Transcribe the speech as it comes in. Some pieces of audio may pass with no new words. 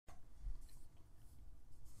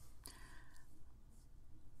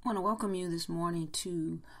want to welcome you this morning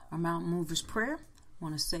to our Mountain Movers prayer. I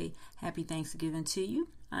want to say happy Thanksgiving to you.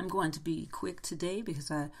 I'm going to be quick today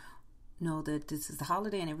because I know that this is the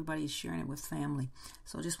holiday and everybody is sharing it with family.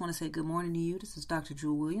 So I just want to say good morning to you. This is Dr.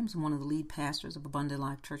 Jewel Williams. I'm one of the lead pastors of Abundant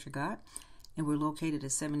Life Church of God, and we're located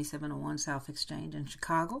at 7701 South Exchange in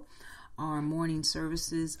Chicago. Our morning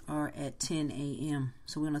services are at 10 a.m.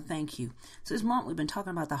 So we want to thank you. So this month we've been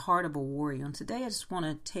talking about the heart of a warrior. And today I just want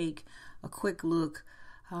to take a quick look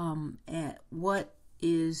at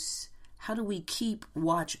how do we keep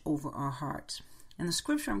watch over our hearts. And the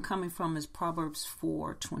scripture I'm coming from is Proverbs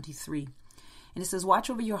 4:23. And it says, watch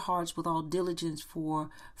over your hearts with all diligence,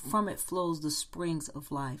 for from it flows the springs of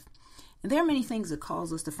life. And there are many things that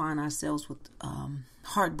cause us to find ourselves with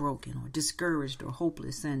heartbroken or discouraged or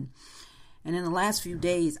hopeless. And in the last few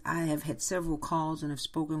days, I have had several calls and have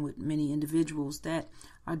spoken with many individuals that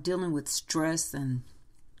are dealing with stress and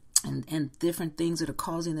different things that are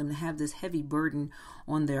causing them to have this heavy burden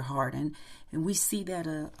on their heart. And we see that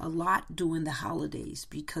a lot during the holidays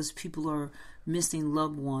because people are missing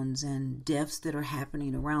loved ones, and deaths that are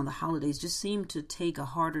happening around the holidays just seem to take a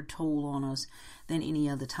harder toll on us than any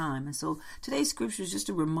other time. And so today's scripture is just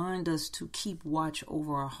to remind us to keep watch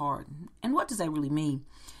over our heart. And what does that really mean?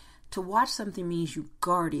 To watch something means you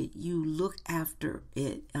guard it, you look after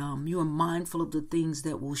it, you are mindful of the things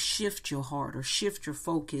that will shift your heart or shift your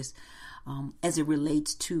focus as it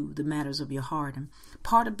relates to the matters of your heart. And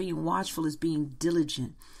part of being watchful is being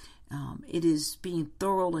diligent. It is being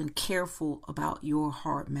thorough and careful about your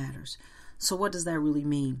heart matters. So what does that really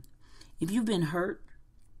mean? If you've been hurt,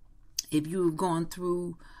 if you've gone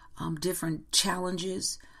through different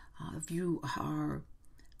challenges, if you are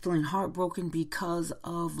feeling heartbroken because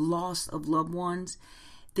of loss of loved ones,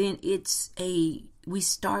 then we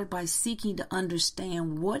start by seeking to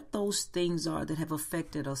understand what those things are that have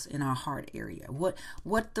affected us in our heart area.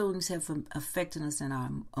 What things have affected us in our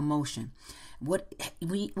emotion. What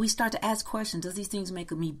we start to ask questions. Does these things make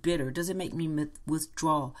me bitter? Does it make me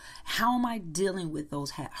withdraw? How am I dealing with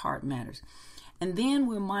those heart matters? And then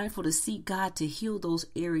we're mindful to seek God to heal those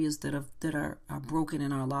areas that are broken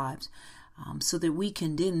in our lives. So that we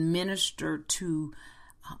can then minister to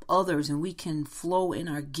others and we can flow in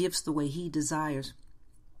our gifts the way He desires.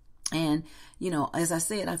 And, as I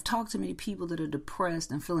said, I've talked to many people that are depressed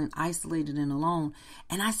and feeling isolated and alone.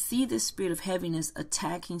 And I see this spirit of heaviness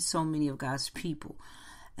attacking so many of God's people.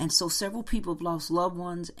 And so several people have lost loved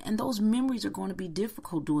ones, and those memories are going to be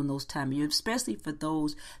difficult during those times, especially for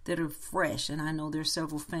those that are fresh. And I know there are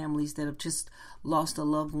several families that have just lost a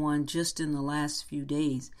loved one just in the last few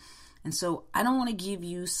days. And so I don't want to give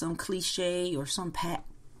you some cliche or some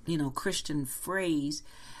Christian phrase,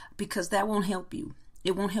 because that won't help you.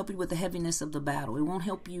 It won't help you with the heaviness of the battle. It won't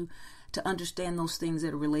help you to understand those things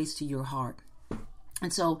that relates to your heart.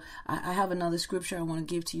 And so I have another scripture I want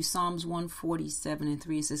to give to you. Psalms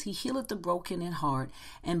 147:3. It says, He healeth the broken in heart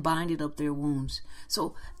and bindeth up their wounds.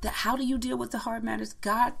 So how do you deal with the heart matters?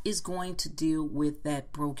 God is going to deal with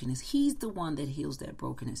that brokenness. He's the one that heals that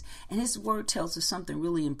brokenness. And His word tells us something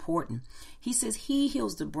really important. He says He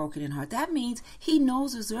heals the broken in heart. That means He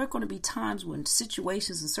knows there are going to be times when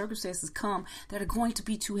situations and circumstances come that are going to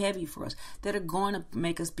be too heavy for us, that are going to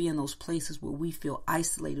make us be in those places where we feel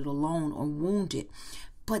isolated, alone, or wounded.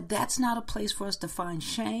 But that's not a place for us to find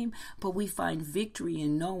shame, but we find victory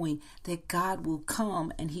in knowing that God will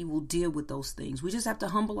come and He will deal with those things. We just have to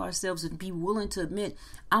humble ourselves and be willing to admit,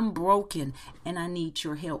 I'm broken and I need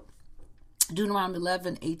your help. Deuteronomy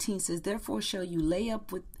 11:18 says, Therefore shall you lay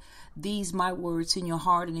up with these my words in your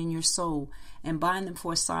heart and in your soul, and bind them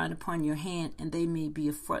for a sign upon your hand, and they may be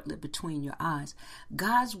a frontlet between your eyes.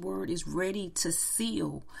 God's word is ready to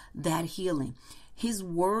seal that healing. His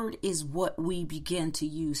word is what we begin to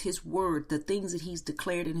use. His word, the things that He's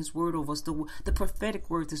declared in His word over us, the prophetic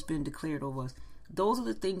word that's been declared over us, those are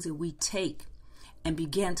the things that we take and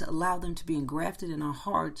begin to allow them to be engrafted in our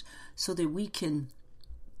hearts so that we can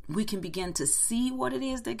begin to see what it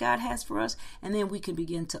is that God has for us, and then we can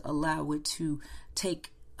begin to allow it to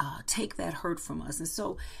take that hurt from us. And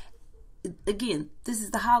so, again, this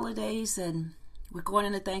is the holidays, and we're going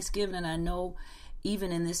into Thanksgiving, and I know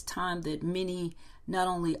even in this time that many not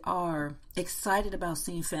only are excited about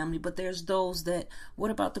seeing family, but there's those that,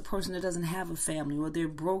 what about the person that doesn't have a family, or they're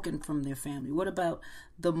broken from their family? What about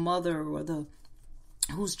the mother or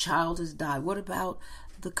whose child has died? What about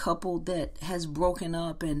the couple that has broken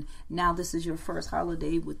up and now this is your first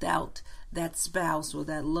holiday without that spouse or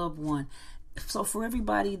that loved one? So for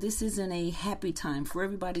everybody, this isn't a happy time. For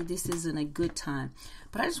everybody, this isn't a good time.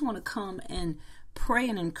 But I just want to come and pray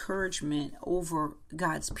an encouragement over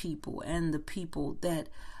God's people and the people that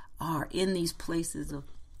are in these places of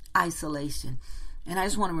isolation. And I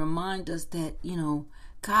just want to remind us that,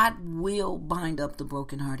 God will bind up the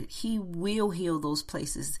brokenhearted. He will heal those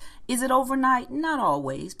places. Is it overnight? Not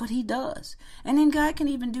always, but he does. And then God can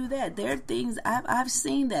even do that. There are things, I've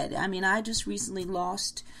seen that. I mean, I just recently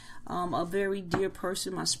lost a very dear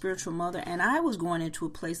person, my spiritual mother, and I was going into a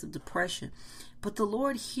place of depression. But the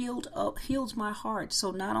Lord heals my heart. So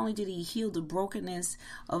not only did he heal the brokenness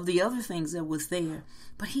of the other things that was there,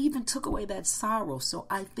 but he even took away that sorrow. So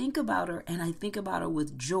I think about her, and I think about her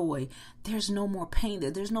with joy. There's no more pain there.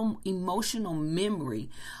 There's no emotional memory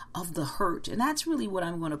of the hurt. And that's really what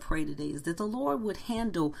I'm going to pray today, is that the Lord would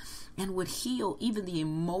handle and would heal even the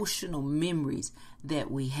emotional memories that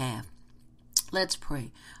we have. Let's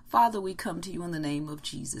pray. Father, we come to you in the name of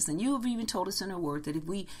Jesus. And you have even told us in your word that if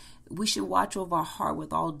we should watch over our heart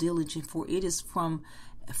with all diligence, for it is from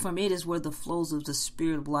it is where the flows of the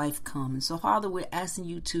Spirit of life come. And so, Father, we're asking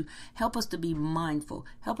you to help us to be mindful.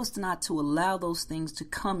 Help us not to allow those things to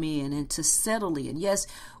come in and to settle in. Yes,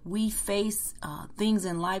 we face things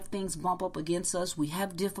in life. Things bump up against us. We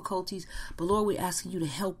have difficulties. But, Lord, we're asking you to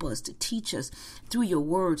help us, to teach us through your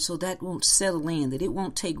word so that won't settle in, that it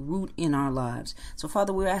won't take root in our lives. So,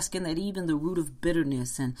 Father, we're asking that even the root of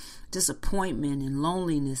bitterness and disappointment and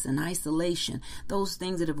loneliness and isolation, those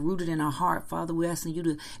things that have rooted in our heart, Father, we're asking you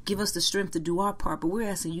to give us the strength to do our part, but we're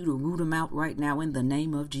asking you to root them out right now in the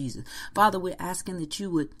name of Jesus. Father, we're asking that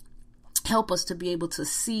you would help us to be able to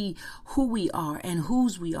see who we are and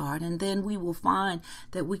whose we are, and then we will find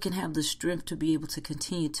that we can have the strength to be able to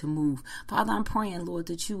continue to move. Father, I'm praying, Lord,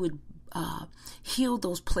 that you would heal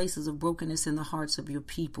those places of brokenness in the hearts of your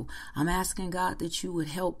people. I'm asking, God, that you would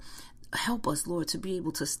help us, Lord, to be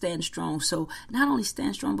able to stand strong. So not only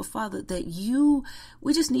stand strong, but Father, that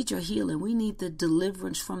we just need your healing. We need the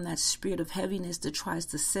deliverance from that spirit of heaviness that tries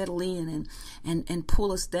to settle in and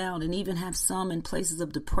pull us down, and even have some in places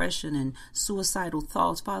of depression and suicidal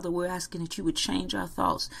thoughts. Father, we're asking that you would change our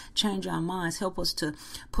thoughts, change our minds, help us to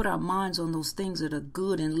put our minds on those things that are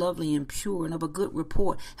good and lovely and pure and of a good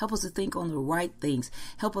report. Help us to think on the right things.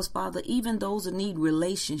 Help us, Father, even those that need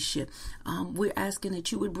relationship. We're asking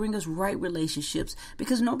that you would bring us right relationships,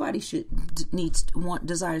 because nobody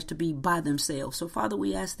desires to be by themselves. So Father,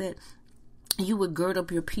 we ask that you would gird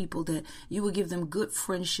up your people, that you would give them good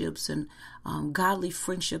friendships and godly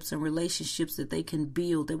friendships and relationships that they can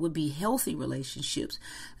build, that would be healthy relationships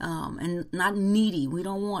and not needy. We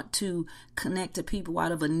don't want to connect to people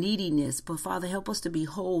out of a neediness, but Father, help us to be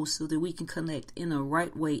whole so that we can connect in a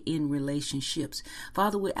right way in relationships.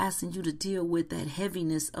 Father, we're asking you to deal with that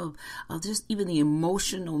heaviness of just even the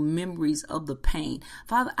emotional memories of the pain.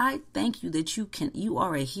 Father, I thank you that you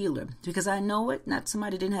are a healer, because I know it. Not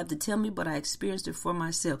somebody didn't have to tell me, but I experienced it for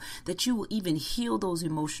myself, that you will even heal those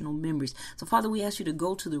emotional memories. So Father, we ask you to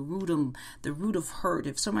go to the root of hurt.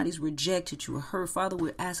 If somebody's rejected you or hurt, Father,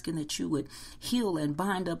 we're asking that you would heal and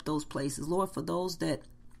bind up those places. Lord, for those that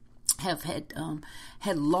have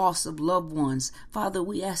had loss of loved ones, Father,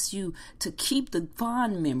 we ask you to keep the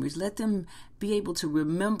fond memories. Let them be able to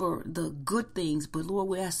remember the good things. But Lord,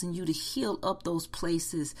 we're asking you to heal up those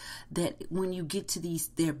places that when you get to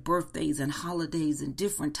their birthdays and holidays and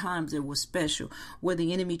different times that were special, where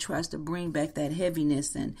the enemy tries to bring back that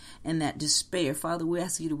heaviness and that despair. Father, we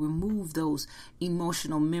ask you to remove those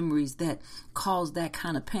emotional memories that cause that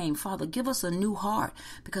kind of pain. Father, give us a new heart,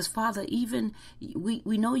 because Father, even we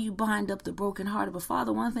know you bind up the brokenhearted, but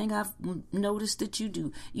Father, one thing I've noticed that you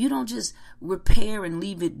do, you don't just repair and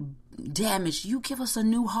leave it damaged. You give us a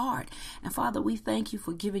new heart. And Father, we thank you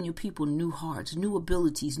for giving your people new hearts, new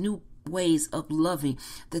abilities, new ways of loving,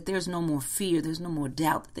 that there's no more fear, there's no more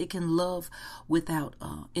doubt, that they can love without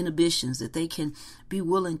inhibitions, that they can be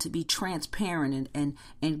willing to be transparent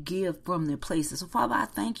and give from their places. So Father, I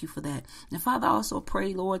thank you for that. And Father, I also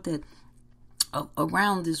pray, Lord, that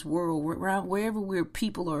around this world, wherever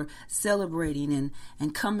people are celebrating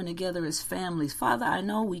and coming together as families. Father, I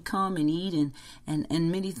know we come and eat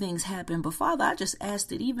and many things happen, but Father, I just ask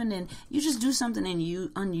that even you just do something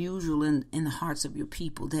unusual in the hearts of your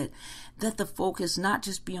people, that the focus not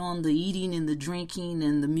just be on the eating and the drinking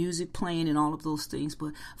and the music playing and all of those things,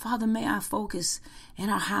 but Father, may our focus in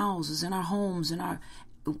our houses, in our homes, in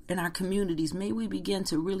our communities, may we begin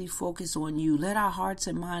to really focus on you. Let our hearts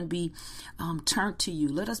and mind be turned to you.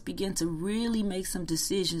 Let us begin to really make some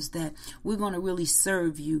decisions that we're going to really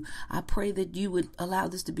serve you. I pray that you would allow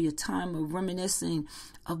this to be a time of reminiscing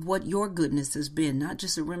of what your goodness has been, not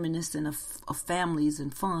just a reminiscing of families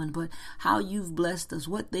and fun, but how you've blessed us.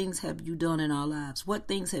 What things have you done in our lives? What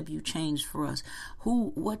things have you changed for us?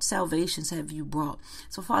 What salvations have you brought?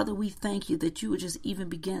 So Father, we thank you that you would just even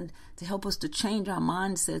begin to help us to change our mind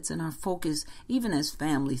mindsets and our focus, even as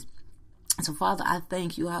families. So, Father, I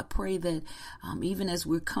thank you. I pray that even as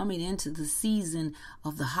we're coming into the season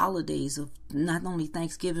of the holidays of not only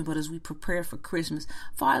Thanksgiving, but as we prepare for Christmas,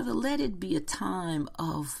 Father, let it be a time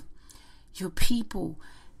of your people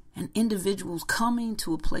and individuals coming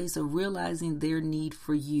to a place of realizing their need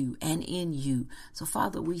for you and in you. So,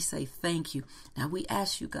 Father, we say thank you. Now, we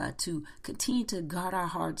ask you, God, to continue to guard our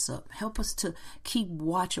hearts up. Help us to keep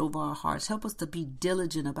watch over our hearts. Help us to be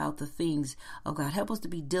diligent about the things of God. Help us to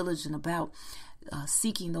be diligent about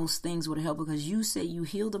seeking those things with help, because you say you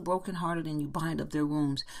heal the brokenhearted and you bind up their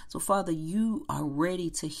wounds. So, Father, you are ready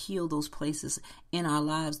to heal those places in our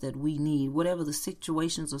lives that we need, whatever the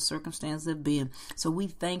situations or circumstances have been. So we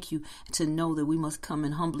thank you to know that we must come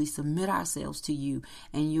and humbly submit ourselves to you,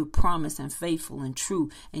 and you're promised and faithful and true,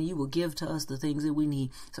 and you will give to us the things that we need.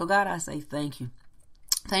 So, God, I say thank you.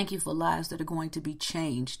 Thank you for lives that are going to be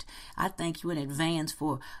changed. I thank you in advance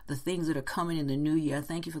for the things that are coming in the new year. I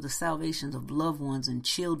thank you for the salvations of loved ones and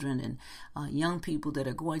children and young people that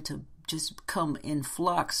are going to just come in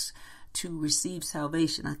flocks to receive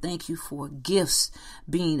salvation. I thank you for gifts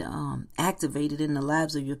being activated in the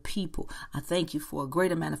lives of your people. I thank you for a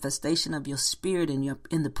greater manifestation of your spirit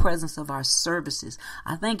in the presence of our services.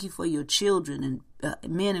 I thank you for your children and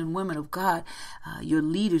men and women of God, your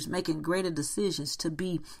leaders making greater decisions to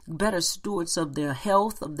be better stewards of their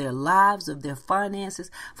health, of their lives, of their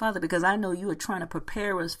finances. Father, because I know you are trying to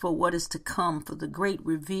prepare us for what is to come, for the great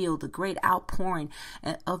reveal, the great outpouring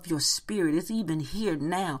of your spirit. It's even here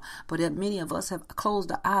now, but that many of us have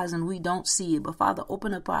closed our eyes and we don't see it. But Father,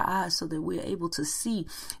 open up our eyes so that we're able to see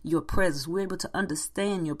your presence. We're able to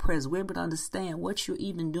understand your presence. We're able to understand what you're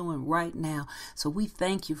even doing right now. So we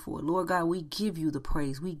thank you for it. Lord God, we give you the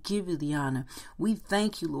praise. We give you the honor. We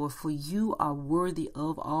thank you, Lord, for you are worthy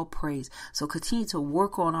of all praise. So continue to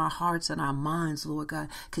work on our hearts and our minds, Lord God.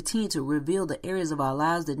 Continue to reveal the areas of our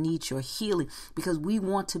lives that need your healing, because we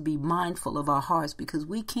want to be mindful of our hearts, because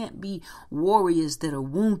we can't be warriors that are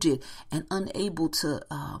wounded and unable to,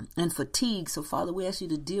 and fatigued. So Father, we ask you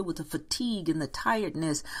to deal with the fatigue and the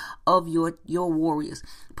tiredness of your warriors.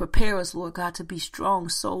 Prepare us, Lord God, to be strong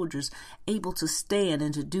soldiers, able to stand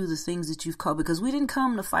and to do the things that you've called, because we didn't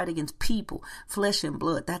come to fight against people, flesh and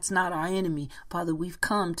blood. That's not our enemy. Father, we've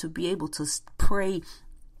come to be able to pray,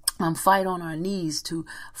 fight on our knees, to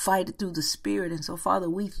fight it through the Spirit. And so, Father,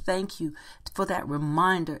 we thank you for that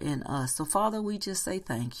reminder in us. So, Father, we just say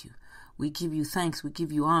thank you. We give you thanks. We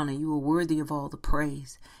give you honor. You are worthy of all the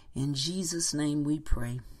praise. In Jesus' name we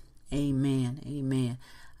pray. Amen. Amen.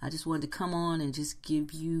 I just wanted to come on and just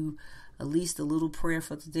give you at least a little prayer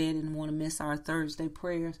for today. I didn't want to miss our Thursday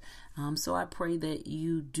prayers. So I pray that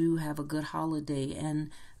you do have a good holiday.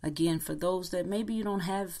 And again, for those that maybe you don't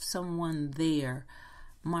have someone there,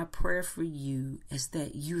 my prayer for you is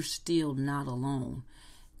that you're still not alone.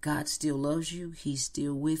 God still loves you. He's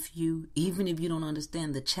still with you. Even if you don't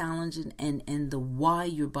understand the challenge and the why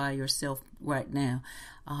you're by yourself right now,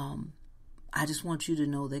 I just want you to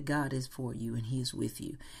know that God is for you and he is with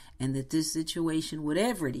you. And that this situation,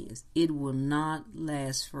 whatever it is, it will not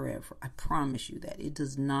last forever. I promise you that. It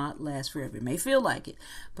does not last forever. It may feel like it,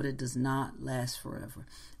 but it does not last forever.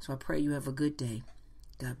 So I pray you have a good day.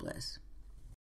 God bless.